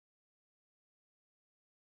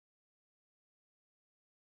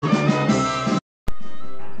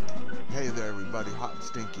everybody, hot and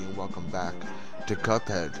stinky, and welcome back to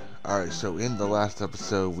Cuphead. Alright, so in the last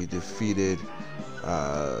episode, we defeated,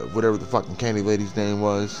 whatever the fucking candy lady's name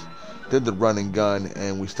was, did the run and gun,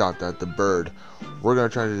 and we stopped at the bird. We're gonna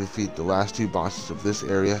try to defeat the last two bosses of this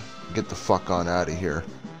area, get the fuck on out of here,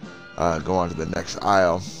 go on to the next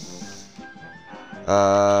aisle.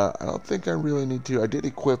 I don't think I really need to. I did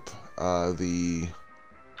equip, the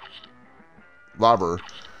lobber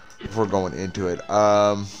before going into it.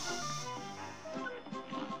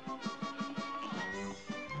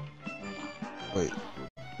 Wait.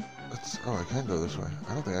 Oh, I can go this way.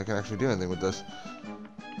 I don't think I can actually do anything with this.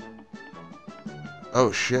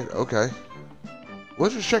 Oh, shit. Okay.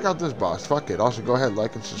 Let's just check out this boss. Fuck it. Also, go ahead,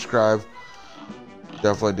 like and subscribe.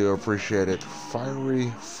 Definitely do appreciate it. Fiery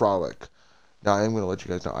Frolic. Now, I am going to let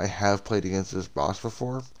you guys know, I have played against this boss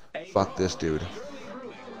before. Fuck this dude.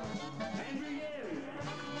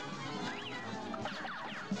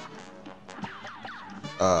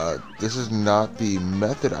 This is not the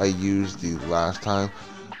method I used the last time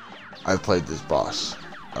I played this boss.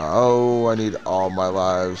 Oh, I need all my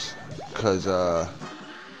lives, because, I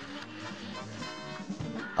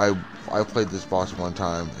played this boss one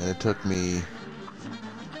time, and it took me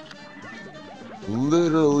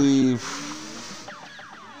literally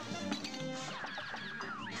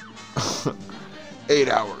 8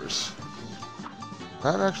 hours.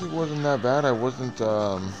 That actually wasn't that bad. I wasn't,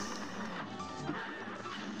 I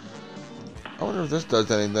wonder if this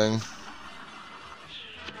does anything.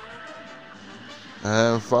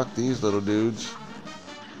 And fuck these little dudes.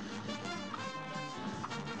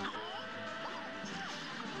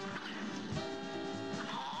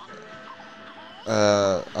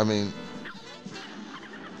 I mean,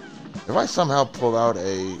 if I somehow pull out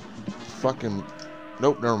a fucking...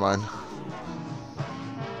 Nope, never mind.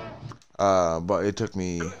 But it took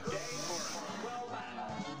me...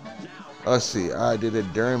 Let's see, I did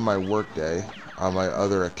it during my workday on my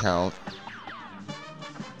other account.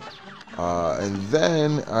 And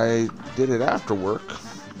then I did it after work.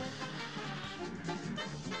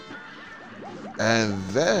 And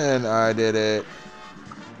then I did it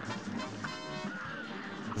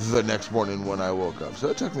the next morning when I woke up. So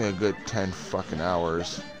it took me a good 10 fucking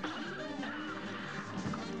hours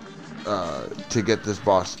to get this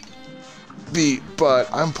boss beat. But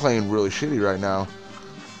I'm playing really shitty right now.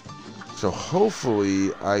 So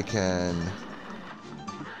hopefully I can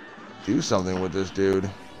do something with this dude.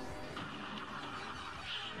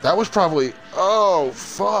 That was probably... Oh,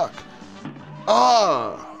 fuck.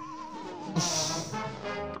 Ah!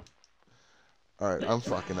 Alright, I'm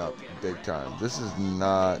fucking up big time. This is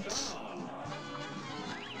not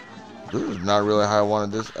really how I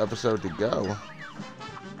wanted this episode to go.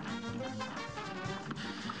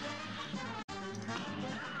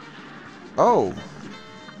 Oh.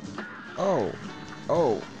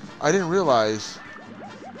 Oh, I didn't realize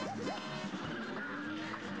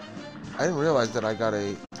that I got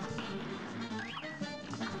a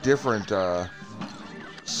different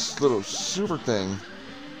little super thing.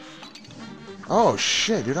 Oh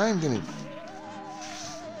shit, dude, I am getting...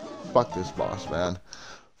 Fuck this boss, man.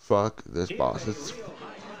 Fuck this boss. It's...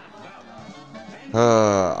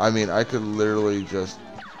 I mean, I could literally just...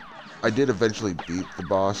 I did eventually beat the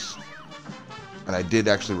boss. And I did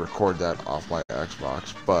actually record that off my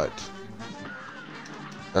Xbox, but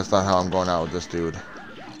that's not how I'm going out with this dude.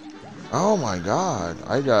 Oh my god,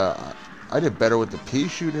 I did better with the pea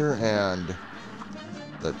shooter and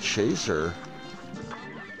the chaser.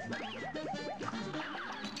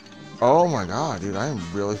 Oh my god, dude, I am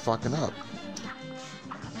really fucking up.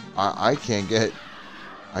 I can't get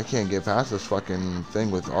past this fucking thing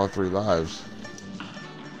with all 3 lives.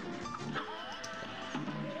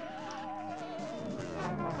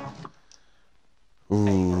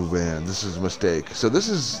 Ooh, man, this is a mistake. So this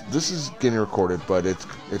is getting recorded, but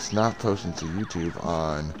it's not posted to YouTube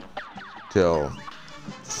on till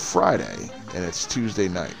Friday, and it's Tuesday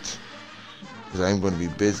night, because I'm going to be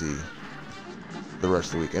busy the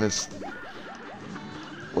rest of the week. And it's...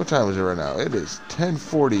 What time is it right now? It is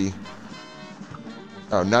 10:40.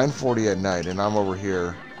 Oh, 9:40 at night, and I'm over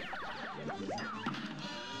here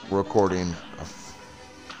recording.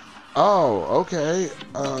 Oh, okay.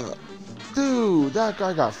 Dude, that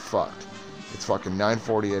guy got fucked. It's fucking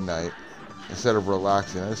 9:40 at night. Instead of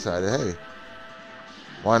relaxing, I decided, hey,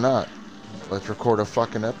 why not? Let's record a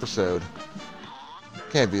fucking episode.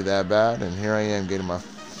 Can't be that bad. And here I am getting my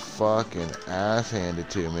fucking ass handed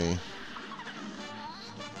to me.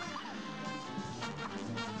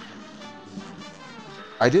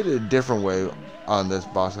 I did it a different way on this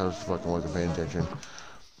boss. I was fucking wasn't paying attention.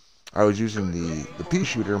 I was using the pea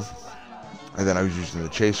shooter And then I was using the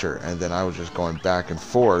chaser, and then I was just going back and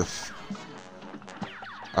forth.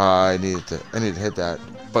 I needed to hit that.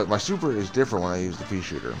 But my super is different when I use the pea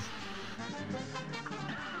shooter.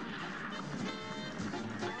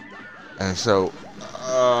 And so,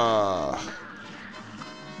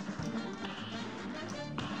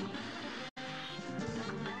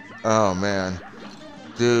 oh man,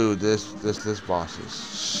 dude, this boss is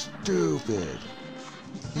stupid.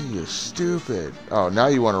 He is stupid. Oh, now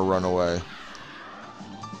you want to run away.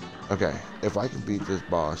 Okay, if I can beat this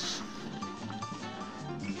boss,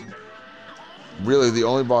 really the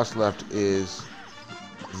only boss left is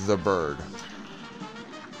the bird.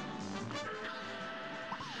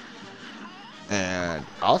 And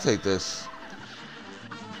I'll take this.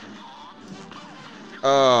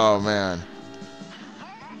 Oh, man.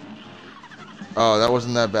 Oh, that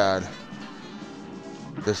wasn't that bad.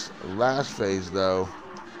 This last phase, though,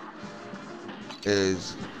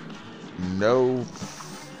 is no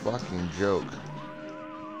fucking joke.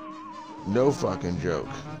 No fucking joke.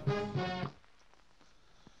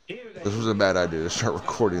 This was a bad idea to start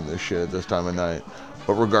recording this shit at this time of night.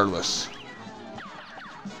 But regardless,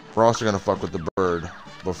 we're also gonna fuck with the bird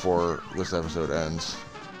before this episode ends.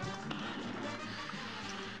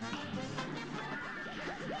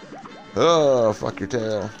 Oh, fuck your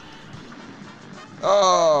tail.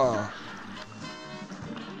 Oh!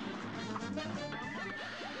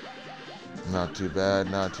 Not too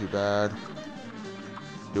bad, not too bad.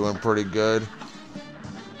 Doing pretty good.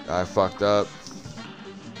 I fucked up.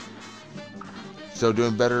 Still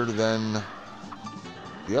doing better than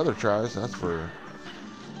the other tries, that's for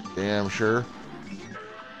damn sure.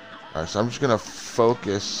 Alright, so I'm just gonna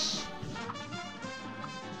focus.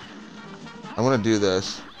 I'm gonna do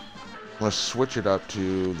this. I'm gonna switch it up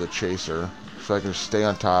to the chaser so I can stay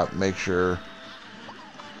on top, make sure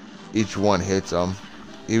each one hits them.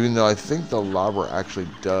 Even though I think the lobber actually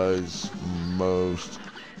does most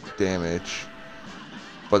damage,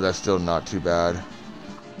 but that's still not too bad.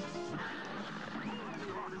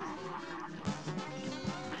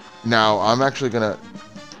 Now, I'm actually gonna...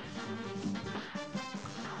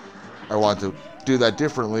 I want to do that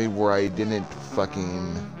differently where I didn't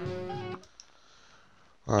fucking...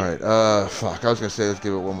 Alright, fuck. I was gonna say let's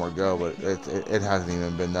give it one more go, but it hasn't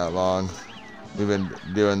even been that long. We've been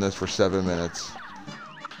doing this for 7 minutes.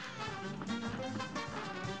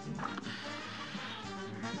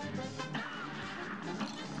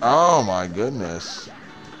 Oh my goodness.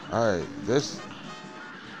 Alright, this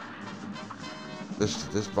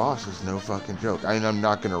boss is no fucking joke. I mean, I'm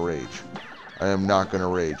not gonna rage. I am not gonna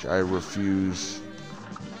rage. I refuse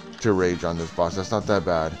to rage on this boss. That's not that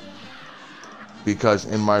bad. Because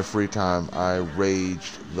in my free time, I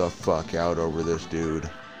raged the fuck out over this dude.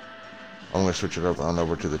 I'm gonna switch it up on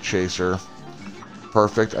over to the chaser.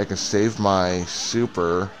 Perfect. I can save my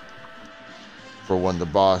super for when the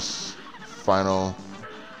boss final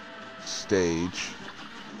stage,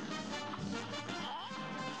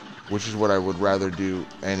 which is what I would rather do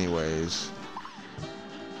anyways.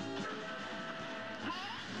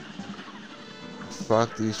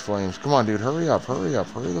 Fuck these flames. Come on, dude, hurry up, hurry up,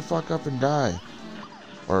 hurry the fuck up and die.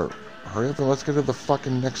 Or hurry up and let's get to the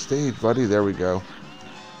fucking next stage, buddy. There we go.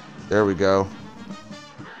 There we go.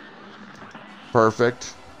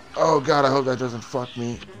 Perfect. Oh god, I hope that doesn't fuck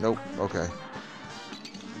me. Nope. Okay.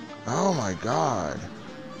 Oh my god.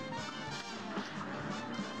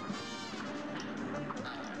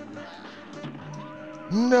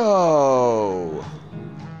 No.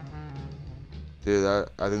 Dude,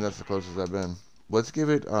 I think that's the closest I've been. Let's give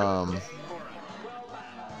it a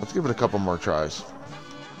couple more tries.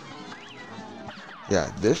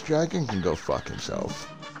 Yeah, this dragon can go fuck himself.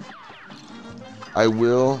 I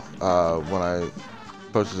will, when I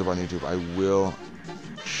post this up on YouTube, I will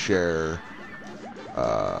share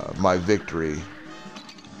my victory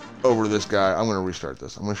over this guy. I'm going to restart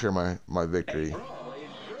this. I'm going to share my victory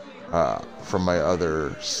from my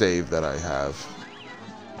other save that I have.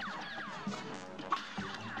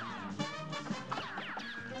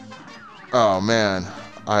 Oh man,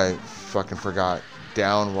 I fucking forgot.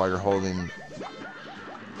 Down while you're holding...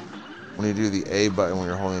 When you do the A button when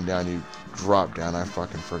you're holding down, you drop down. I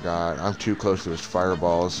fucking forgot. I'm too close to his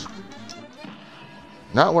fireballs.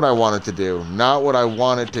 Not what I wanted to do. Not what I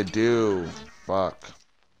wanted to do. Fuck.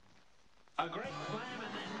 I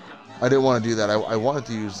didn't want to do that. I wanted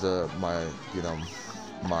to use my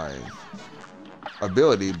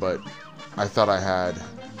ability, but I thought I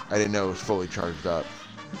didn't know it was fully charged up.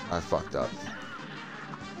 I fucked up.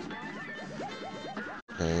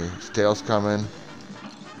 Okay, his tail's coming.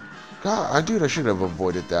 God, dude, I should have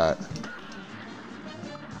avoided that.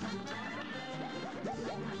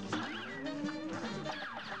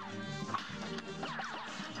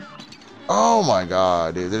 Oh my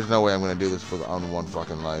god, dude. There's no way I'm gonna do this on one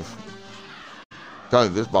fucking life. Tell you,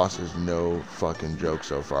 this boss is no fucking joke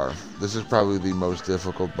so far. This is probably the most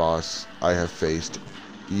difficult boss I have faced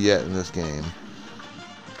yet in this game.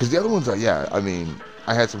 Because the other ones are, yeah, I mean,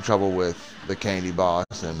 I had some trouble with the candy boss,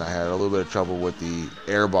 and I had a little bit of trouble with the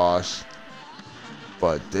air boss.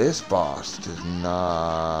 But this boss does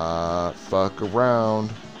not fuck around.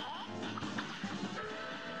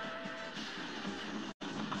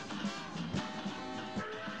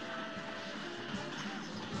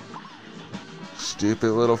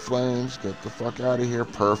 Stupid little flames, get the fuck out of here.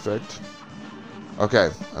 Perfect.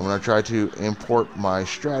 Okay, I'm gonna try to import my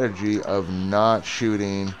strategy of not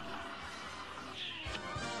shooting.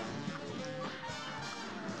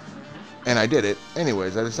 And I did it.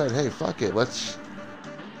 Anyways, I decided, hey, fuck it, let's...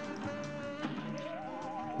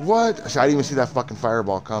 What? So I didn't even see that fucking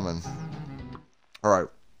fireball coming. Alright.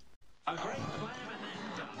 I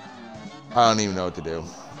don't even know what to do.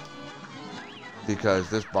 Because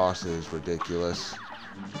this boss is ridiculous.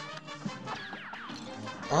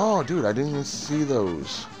 Oh, dude, I didn't even see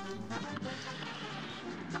those.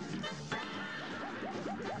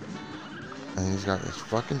 And he's got his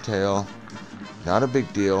fucking tail. Not a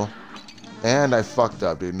big deal. And I fucked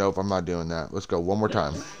up, dude. Nope, I'm not doing that. Let's go one more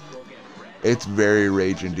time. It's very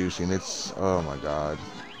rage-inducing. It's... Oh, my God.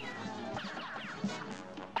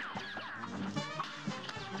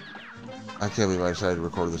 I can't believe I decided to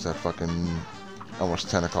record this at fucking almost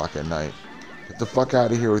 10 o'clock at night. Get the fuck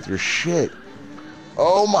out of here with your shit.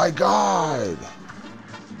 Oh, my God.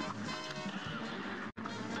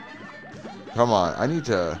 Come on. I need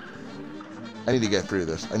to get through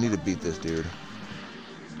this. I need to beat this dude.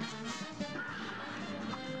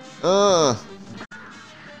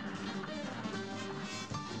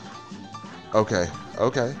 Okay,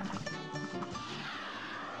 okay.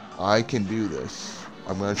 I can do this.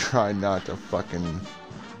 I'm gonna try not to fucking...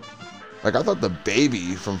 Like, I thought the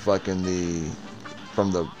baby from fucking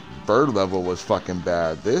from the bird level was fucking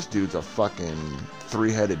bad. This dude's a fucking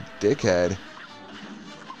three-headed dickhead.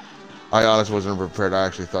 I honestly wasn't prepared. I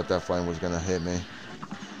actually thought that flame was gonna hit me.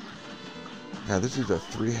 Yeah, this dude's a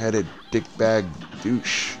three-headed dickbag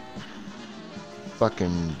douche.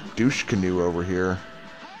 Fucking douche canoe over here.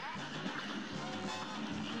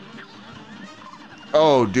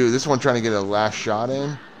 Oh, dude, this one trying to get a last shot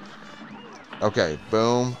in. Okay,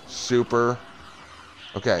 boom, super.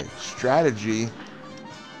 Okay, strategy.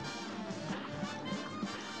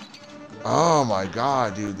 Oh my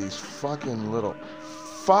God, dude, these fucking little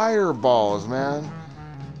fireballs, man.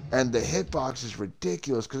 And the hitbox is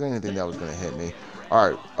ridiculous because I didn't think that was gonna hit me. All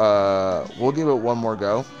right, we'll give it one more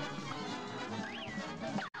go.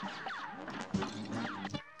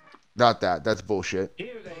 Not that. That's bullshit.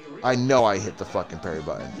 I know I hit the fucking parry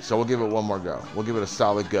button. So we'll give it one more go. We'll give it a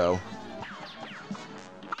solid go.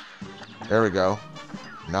 There we go.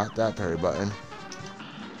 Not that parry button.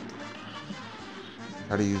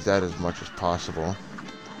 Try to use that as much as possible.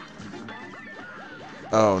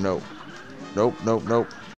 Oh, no. Nope, nope, nope.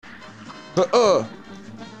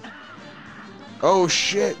 Oh,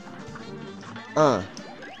 shit. I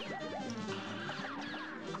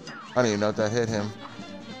don't even know if that hit him.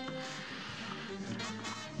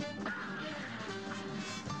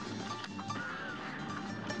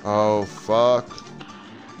 Oh, fuck.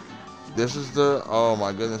 This is the... Oh,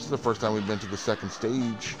 my goodness. This is the first time we've been to the second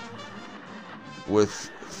stage with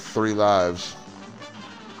 3 lives.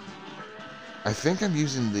 I think I'm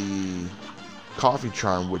using the coffee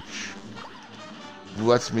charm, which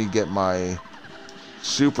lets me get my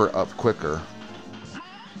super up quicker.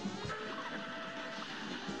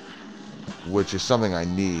 Which is something I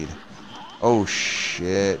need. Oh,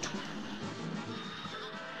 shit.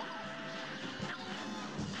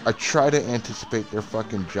 I try to anticipate their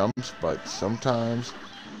fucking jumps, but sometimes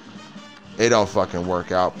it don't fucking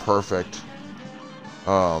work out perfect.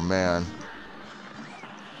 Oh, man.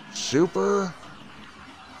 Super?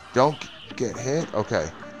 Don't get hit? Okay.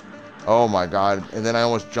 Oh, my God. And then I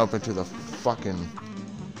almost jump into the fucking...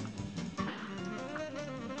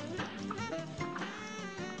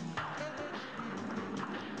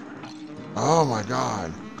 Oh, my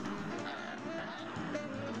God.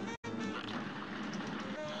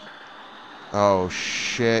 Oh,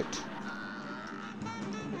 shit.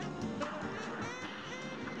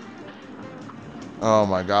 Oh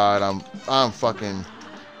my God, I'm fucking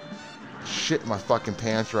shitting my fucking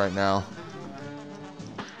pants right now.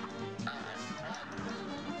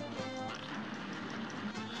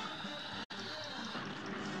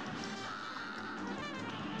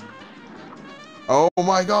 Oh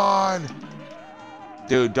my God.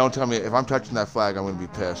 Dude, don't tell me if I'm touching that flag, I'm gonna be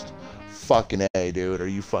pissed. fucking A, dude. Are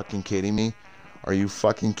you fucking kidding me? Are you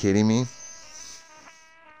fucking kidding me?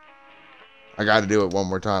 I gotta do it one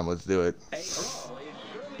more time. Let's do it.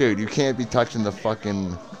 Dude, you can't be touching the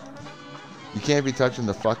fucking... You can't be touching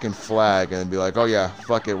the fucking flag and be like, oh yeah,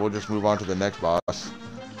 fuck it, we'll just move on to the next boss.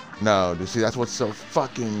 No, dude, see, that's what's so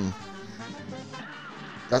fucking...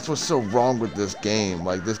 That's what's so wrong with this game.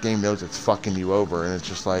 Like, this game knows it's fucking you over, and it's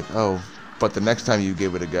just like, oh, but the next time you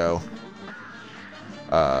give it a go,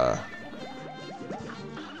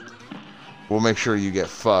 we'll make sure you get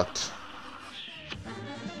fucked.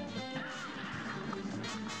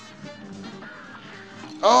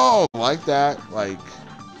 Oh, like that. Like,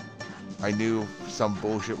 I knew some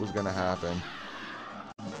bullshit was gonna happen.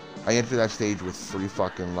 I entered that stage with 3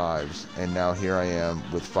 fucking lives, and now here I am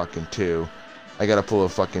with fucking 2. I gotta pull a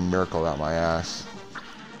fucking miracle out my ass.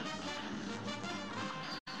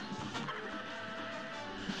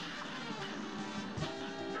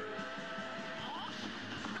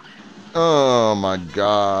 Oh my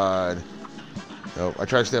god. Nope, I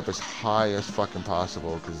try to stay up as high as fucking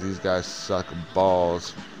possible because these guys suck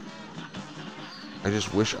balls. I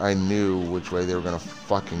just wish I knew which way they were gonna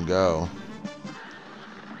fucking go.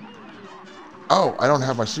 Oh, I don't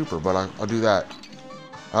have my super, but I'll do that.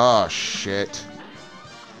 Oh, shit.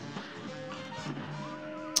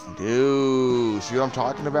 Dude, see what I'm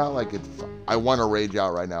talking about? Like, I want to rage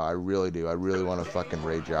out right now. I really do. I really want to fucking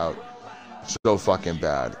rage out so fucking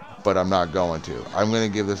bad. But I'm not going to. I'm going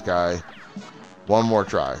to give this guy one more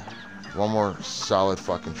try. One more solid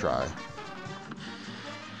fucking try.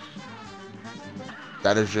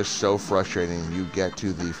 That is just so frustrating. You get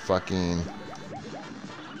to the fucking...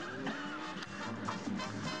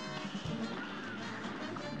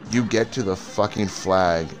 You get to the fucking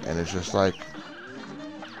flag, and it's just like...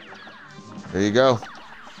 There you go.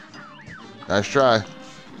 Nice try.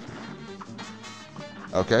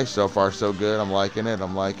 Okay, so far so good. I'm liking it.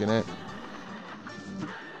 I'm liking it.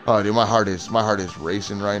 Oh, dude, my heart is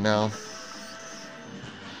racing right now.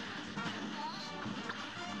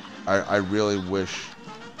 I really wish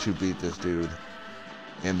to beat this dude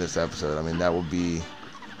in this episode. I mean, that would be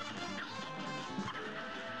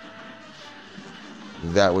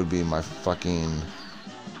my fucking...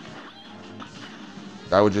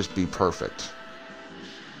 That would just be perfect.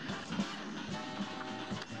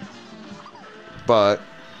 But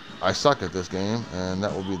I suck at this game, and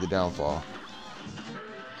that will be the downfall.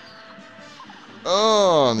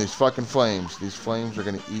 Oh, and these fucking flames. These flames are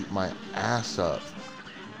gonna eat my ass up.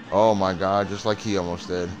 Oh my god, just like he almost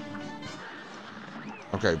did.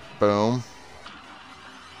 Okay, boom.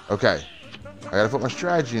 Okay, I gotta put my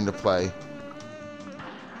strategy into play.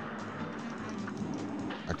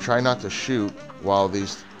 I try not to shoot while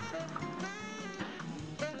these...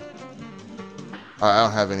 I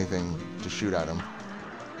don't have anything to shoot at him.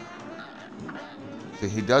 See,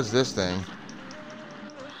 he does this thing.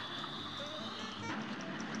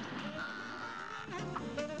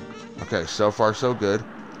 Okay, so far so good.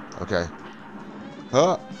 Okay.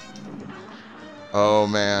 Huh? Oh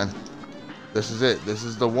man. This is it. This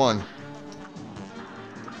is the one.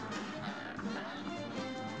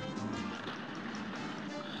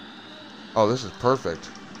 Oh, this is perfect.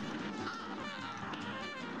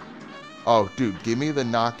 Oh, dude, give me the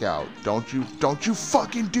knockout. Don't you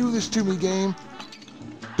fucking do this to me, game.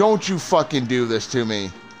 Don't you fucking do this to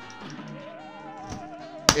me.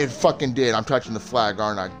 It fucking did. I'm touching the flag,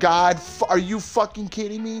 aren't I? God, are you fucking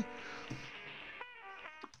kidding me?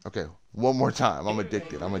 Okay, one more time. I'm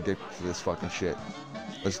addicted. I'm addicted to this fucking shit.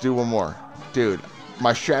 Let's do one more. Dude,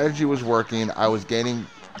 my strategy was working. I was getting...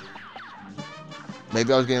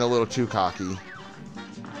 Maybe I was getting a little too cocky.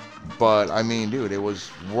 But, I mean, dude, it was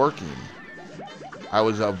working. I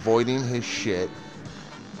was avoiding his shit.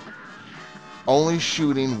 Only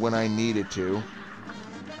shooting when I needed to.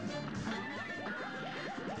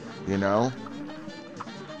 You know?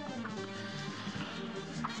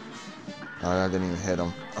 Oh, I didn't even hit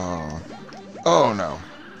him. Oh. Oh, no.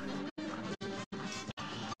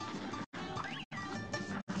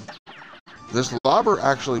 This lobber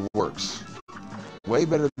actually works. Way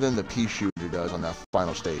better than the pea shooter does on that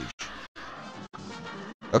final stage.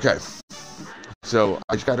 Okay. So,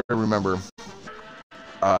 I just gotta remember,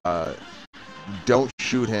 don't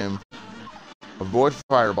shoot him. Avoid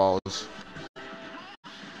fireballs.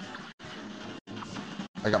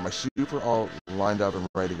 I got my super all lined up and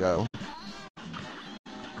ready to go.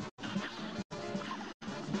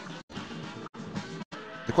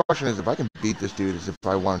 The question is if I can beat this dude is if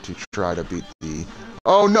I want to try to beat the...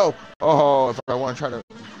 Oh no! Oh, if I want to try to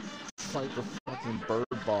fight the fucking bird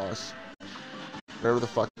boss. Whatever the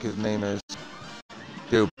fuck his name is.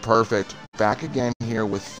 Dude, perfect. Back again here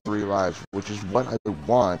with 3 lives, which is what I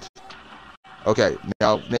want. Okay,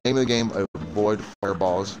 now name of the game, avoid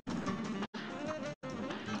fireballs.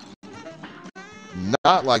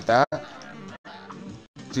 Not like that.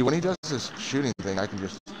 See, when he does this shooting thing, I can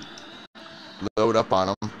just load up on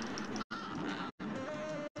him.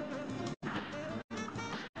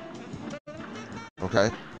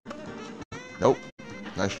 Okay. Nope.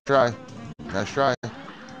 Nice try. Nice try.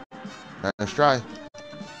 Nice try.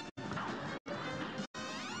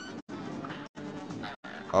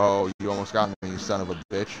 Oh, you almost got me, you son of a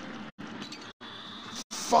bitch.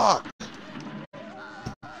 Fuck!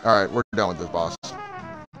 Alright, we're done with this boss.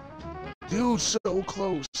 Dude, so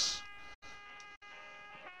close.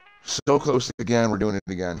 So close again, we're doing it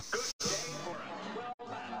again.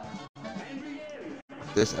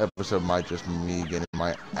 This episode might just be me getting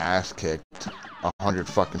my ass kicked 100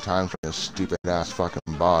 fucking times from this stupid ass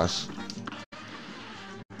fucking boss.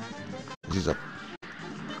 He's a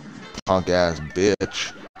punk ass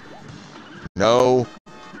bitch. No.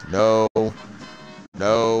 No.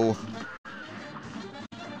 No.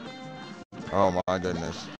 Oh my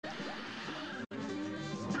goodness.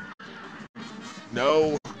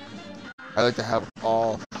 No. I like to have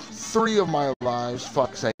all 3 of my lives.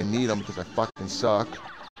 Fuck, I need them because I fucking suck.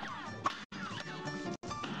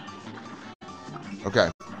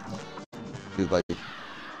 Okay. Dude, like,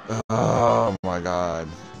 oh my god.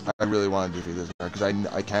 I really want to defeat this guy because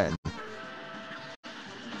I can.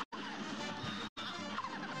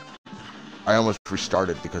 I almost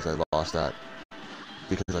restarted because I lost that.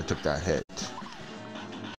 Because I took that hit.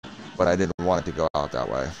 But I didn't want it to go out that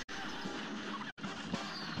way.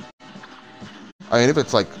 I mean, if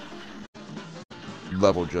it's like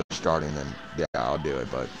level just starting, then yeah, I'll do it.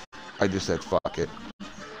 But I just said fuck it.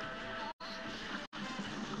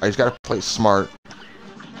 I just gotta play smart.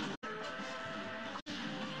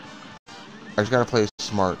 I just gotta play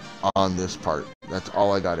smart on this part. That's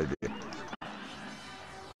all I gotta do.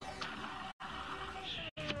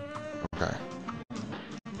 Okay.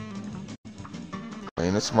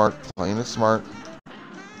 Playing it smart, playing it smart.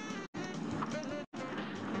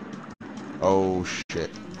 Oh shit.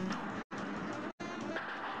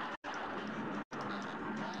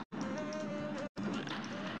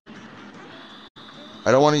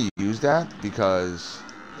 I don't want to use that because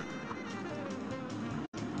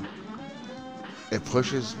it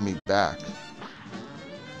pushes me back.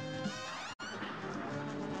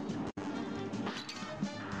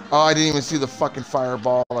 Oh, I didn't even see the fucking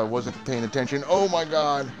fireball. I wasn't paying attention. Oh my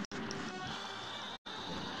god.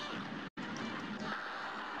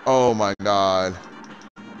 Oh my god.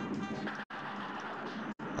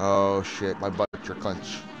 Oh shit, my butt cheeks are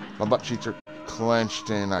clenched. My butt cheeks are clenched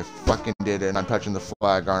and I fucking did it and I'm touching the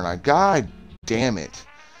flag, aren't I? God damn it.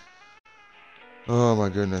 Oh my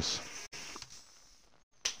goodness.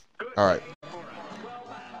 Alright.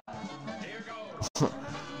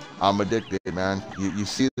 I'm addicted, man. You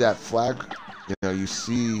see that flag? You know, you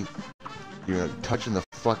see, you know, touching the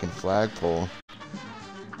fucking flagpole.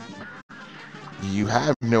 You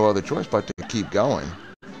have no other choice but to keep going.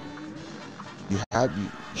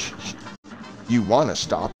 You want to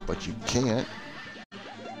stop, but you can't.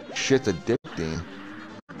 Shit's addicting.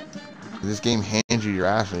 This game hands you your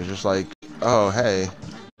ass and it's just like, oh, hey.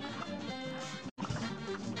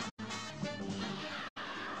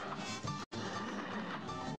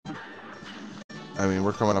 I mean,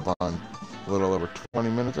 we're coming up on a little over 20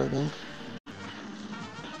 minutes, I think.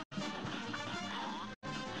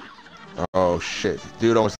 Oh, shit.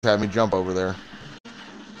 Dude almost had me jump over there.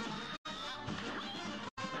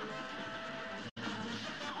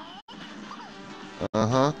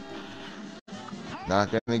 Uh-huh.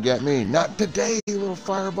 Not gonna get me. Not today, little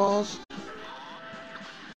fireballs.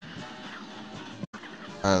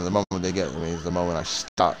 And the moment they get me is the moment I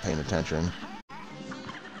stop paying attention.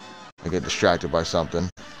 I get distracted by something.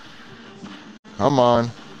 Come on.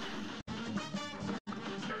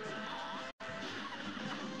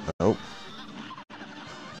 Nope.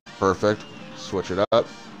 Perfect. Switch it up.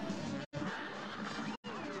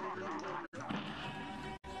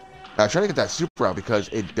 Now, I try to get that super out because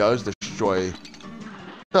it does destroy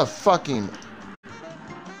the fucking...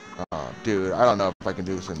 Oh, dude, I don't know if I can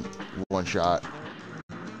do this in one shot.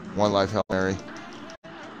 One life, Hail Mary.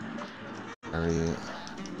 Mary.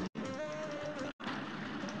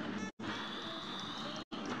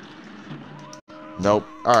 Nope.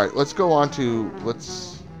 Alright, let's go on to...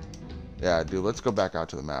 Yeah, dude, let's go back out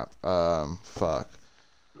to the map. Fuck.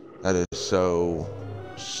 That is so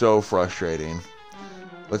frustrating.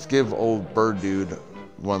 Let's give old bird dude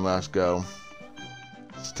one last go.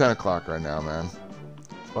 It's 10 o'clock right now, man.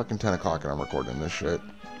 fucking 10 o'clock and I'm recording this shit.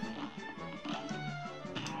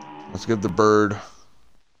 Let's give the bird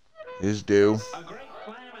his due.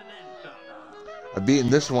 I've beaten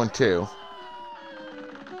this one too.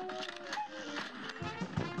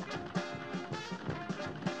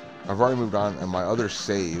 I've already moved on, and my other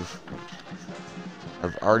save,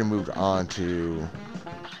 I've already moved on to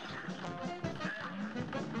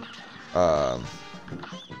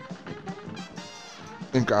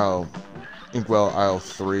Inkwell Isle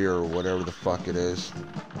 3 or whatever the fuck it is.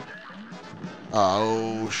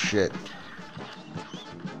 Oh shit.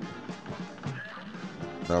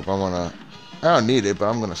 Nope, I don't need it, but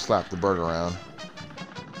I'm gonna slap the bird around.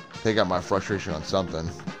 Take out my frustration on something.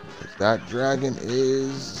 'Cause that dragon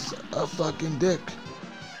is a fucking dick.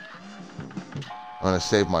 I'm gonna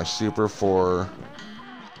save my super for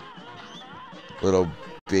little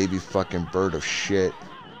baby fucking bird of shit.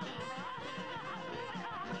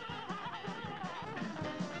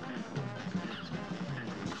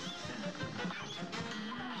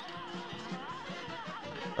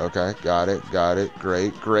 Okay, got it,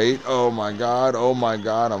 great. Oh my god,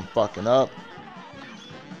 I'm fucking up.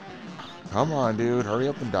 Come on, dude, hurry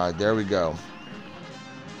up and die. There we go.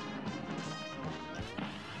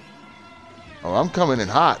 Oh, I'm coming in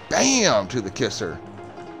hot. Bam! To the kisser.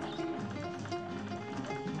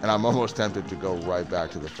 And I'm almost tempted to go right back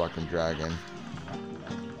to the fucking dragon.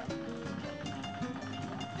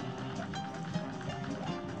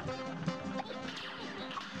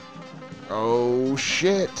 Oh,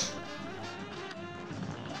 shit.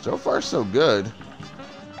 So far, so good.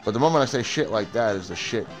 But the moment I say shit like that is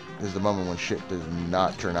the moment when shit does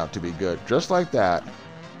not turn out to be good. Just like that.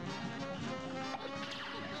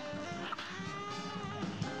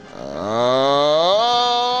 Oh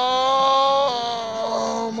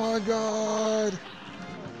my god.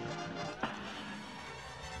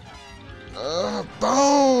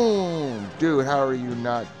 Boom! Dude, how are you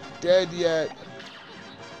not dead yet?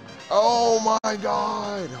 Oh my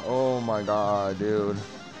god. Oh my god, dude.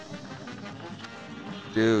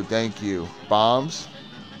 Dude, thank you. Bombs?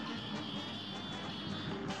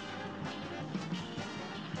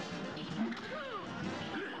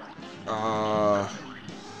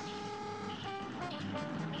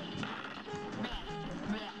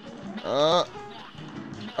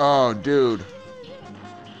 Oh, dude.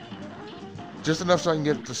 Just enough so I can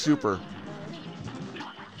get the super.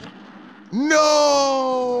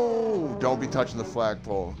 No! Don't be touching the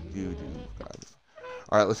flagpole. You God.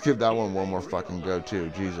 Alright, let's give that one more fucking go,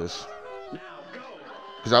 too. Jesus.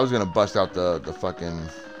 Because I was going to bust out the fucking...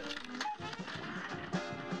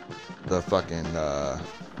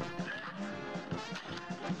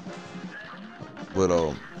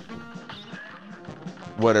 little...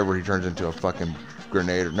 whatever he turns into, a fucking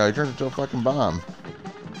grenade. No, he turns into a fucking bomb.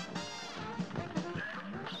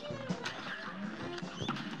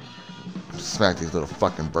 Smack these little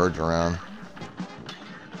fucking birds around.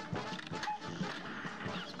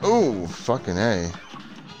 Ooh, fucking A.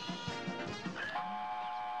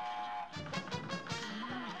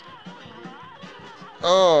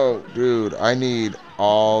 Oh, dude, I need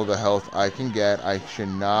all the health I can get. I should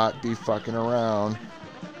not be fucking around.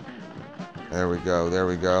 There we go, there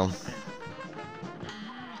we go.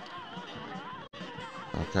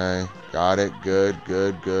 Okay, got it. Good.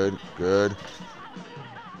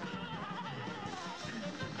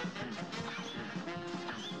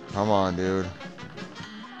 Come on, dude.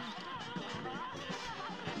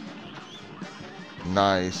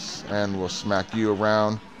 Nice. And we'll smack you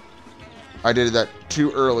around. I did that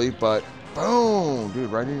too early, but boom,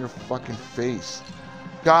 dude, right in your fucking face.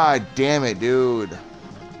 God damn it, dude.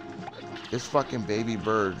 This fucking baby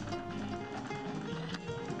bird.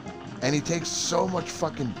 And he takes so much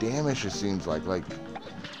fucking damage, it seems like.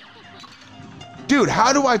 Dude,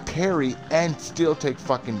 how do I parry and still take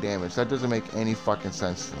fucking damage? That doesn't make any fucking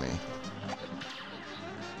sense to me.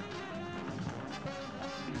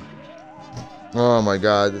 Oh my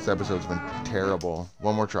god, this episode's been terrible.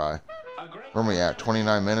 One more try. Where am we at?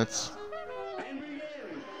 29 minutes?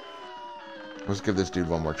 Let's give this dude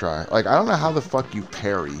one more try. Like, I don't know how the fuck you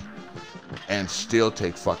parry and still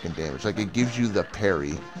take fucking damage. Like, it gives you the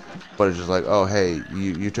parry, but it's just like, oh, hey,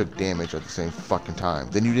 you took damage at the same fucking time.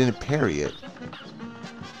 Then you didn't parry it.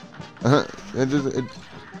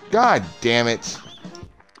 God damn it.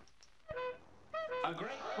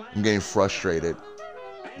 I'm getting frustrated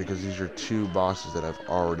because these are two bosses that I've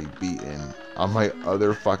already beaten on my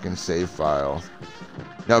other fucking save file.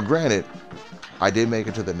 Now, granted, I did make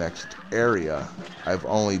it to the next area. I've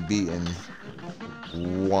only beaten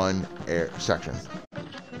one section.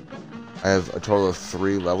 I have a total of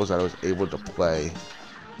 3 levels that I was able to play.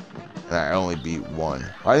 And I only beat one.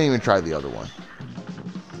 I didn't even try the other one.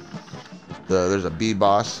 There's a bead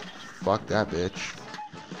boss. Fuck that bitch.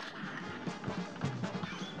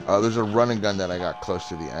 There's a run and gun that I got close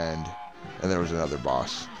to the end. And there was another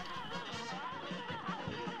boss.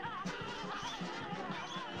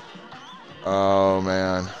 Oh,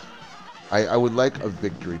 man. I would like a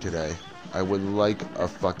victory today. I would like a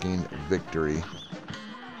fucking victory.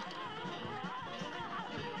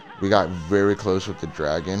 We got very close with the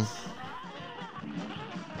dragon.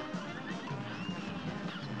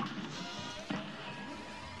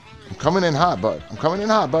 I'm coming in hot, bud. I'm coming in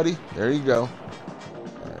hot, buddy. There you go.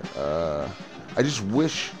 All right, I just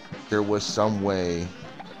wish there was some way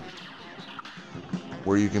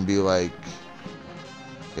where you can be like,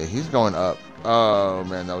 okay, he's going up. Oh,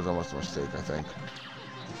 man, that was almost a mistake, I think.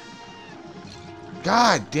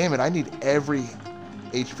 God damn it, I need every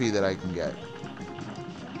HP that I can get.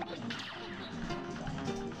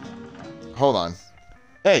 Hold on.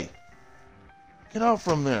 Hey! Get out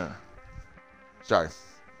from there. Sorry.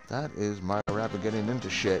 That is my rapid getting into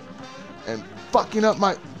shit. And fucking up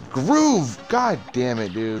my groove! God damn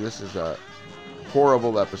it, dude. This is a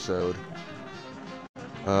horrible episode.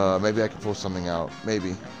 Maybe I can pull something out.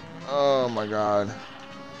 Maybe. Oh my god.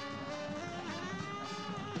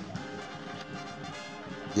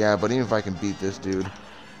 Yeah, but even if I can beat this dude.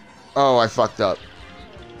 Oh, I fucked up.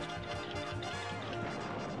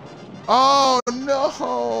 Oh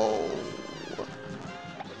no!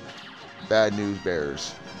 Bad news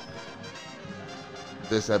bears.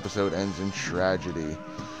 This episode ends in tragedy.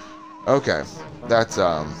 Okay. That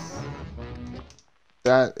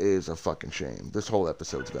is a fucking shame. This whole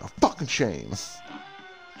episode's been a fucking shame.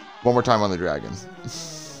 One more time on the dragon.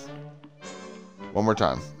 One more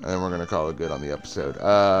time, and then we're gonna call it good on the episode.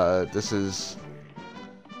 This is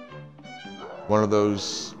one of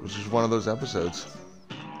those. It's just one of those episodes.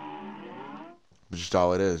 It's just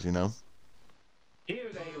all it is, you know.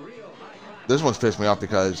 This one's pissed me off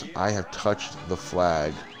because I have touched the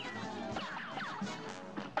flag,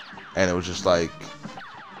 and it was just like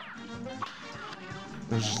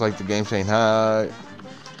the game saying,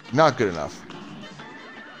 not good enough.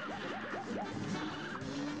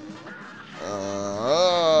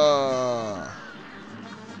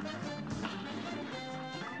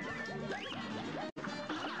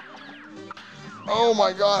 Oh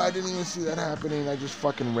my god, I didn't even see that happening. I just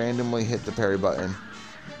fucking randomly hit the parry button.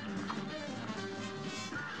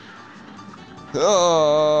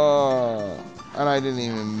 Oh, and I didn't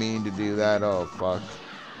even mean to do that. Oh, fuck.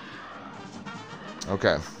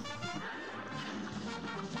 Okay.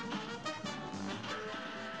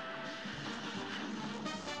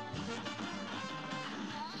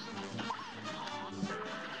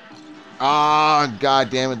 Ah, god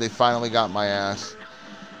damn it, they finally got my ass.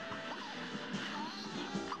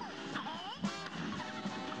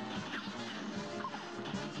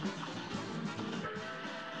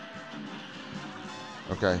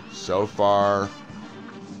 Okay, so far,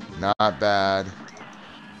 not bad.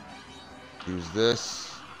 Use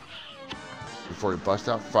this before we bust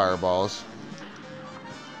out fireballs.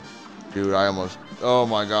 Dude, I almost... Oh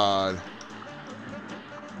my god.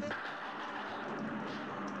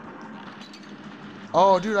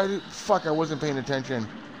 Oh, dude, fuck, I wasn't paying attention.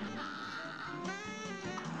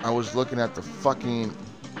 I was looking at the fucking...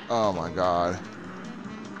 Oh my god.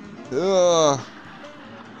 Ugh.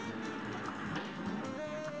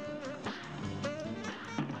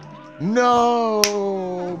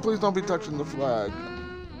 No! Please don't be touching the flag.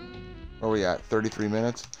 Where are we at? 33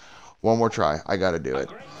 minutes? One more try. I gotta do it.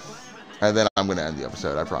 And then I'm gonna end the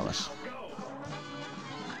episode, I promise.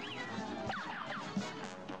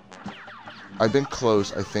 I've been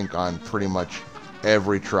close, I think, on pretty much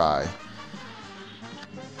every try.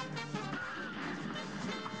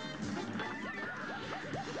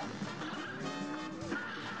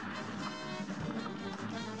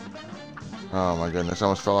 Oh my goodness, I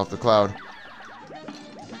almost fell off the cloud.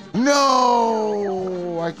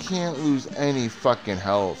 No! I can't lose any fucking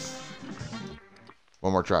health.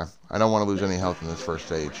 One more try. I don't want to lose any health in this first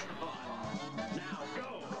stage.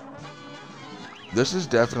 This is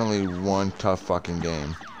definitely one tough fucking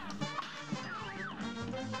game.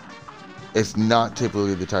 It's not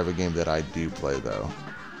typically the type of game that I do play, though.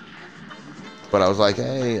 But I was like,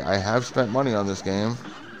 hey, I have spent money on this game.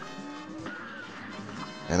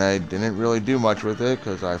 And I didn't really do much with it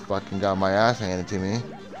because I fucking got my ass handed to me.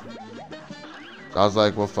 So I was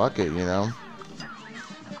like, well, fuck it, you know.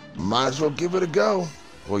 Might as well give it a go.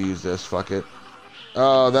 We'll use this, fuck it.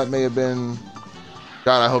 Oh, that may have been...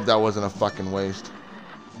 God, I hope that wasn't a fucking waste.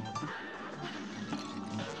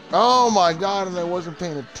 Oh my god, and I wasn't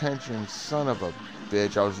paying attention. Son of a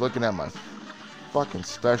bitch. I was looking at my fucking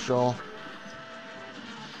special.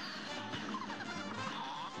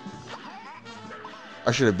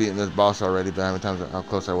 I should have beaten this boss already, but how many times, how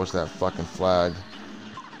close I was to that fucking flag.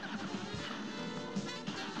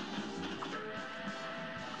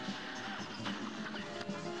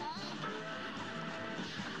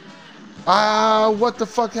 Ah, what the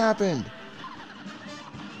fuck happened?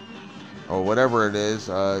 Oh, whatever it is,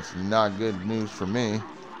 it's not good news for me.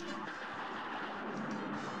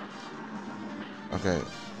 Okay.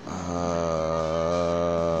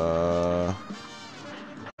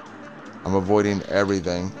 I'm avoiding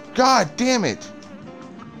everything. God damn it!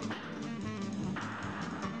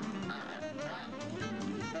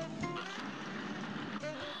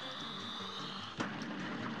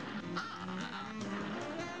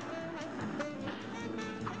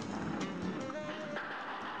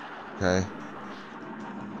 Okay.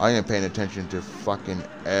 I am paying attention to fucking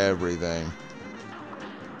everything.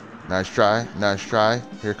 Nice try. Nice try.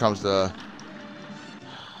 Here comes the...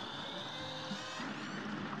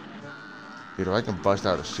 Dude, if I can bust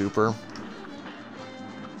out a super...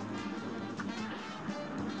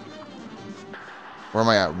 Where am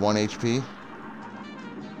I at? 1 HP?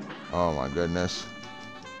 Oh my goodness.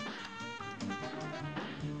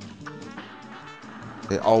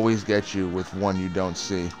 They always get you with one you don't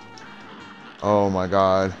see. Oh my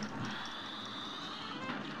god.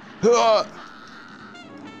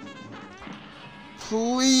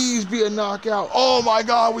 Please be a knockout. Oh my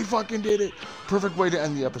god, we fucking did it. Perfect way to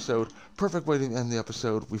end the episode. Perfect way to end the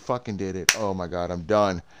episode. We fucking did it. Oh my god, I'm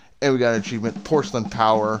done. And we got an achievement. Porcelain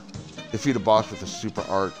Power. Defeat a boss with a super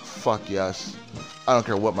art. Fuck yes. I don't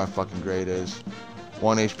care what my fucking grade is.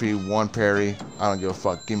 1 HP, 1 parry. I don't give a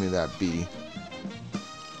fuck. Give me that B.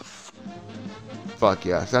 Fuck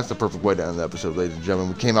yes. That's the perfect way to end the episode, ladies and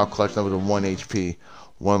gentlemen. We came out clutch. That was a 1 HP.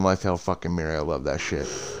 1 life hell fucking mirror. I love that shit.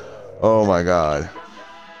 Oh my god.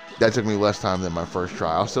 That took me less time than my first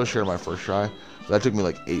try. I'll still share my first try. But that took me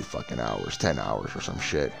like 8 fucking hours. 10 hours or some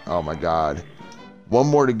shit. Oh my god. One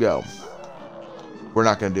more to go. We're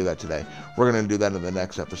not going to do that today. We're going to do that in the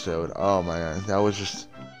next episode. Oh my god. That was just...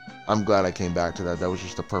 I'm glad I came back to that. That was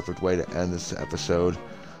just the perfect way to end this episode.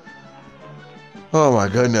 Oh my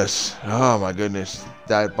goodness. Oh my goodness.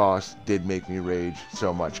 That boss did make me rage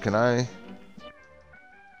so much. Can I...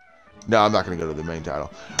 No, I'm not going to go to the main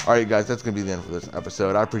title. Alright guys, that's going to be the end for this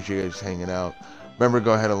episode. I appreciate you guys hanging out. Remember,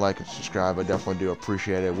 go ahead and like and subscribe. I definitely do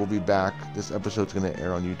appreciate it. We'll be back. This episode's going to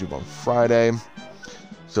air on YouTube on Friday.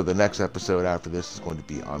 So the next episode after this is going to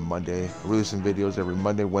be on Monday. I'm releasing videos every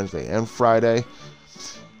Monday, Wednesday, and Friday.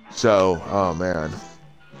 So, oh man.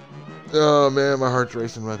 Oh man, my heart's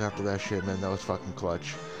racing right after that shit, man. That was fucking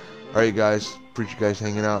clutch. Alright guys, appreciate you guys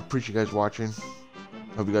hanging out. Appreciate you guys watching.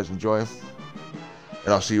 Hope you guys enjoy.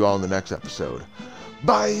 And I'll see you all in the next episode.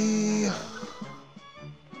 Bye!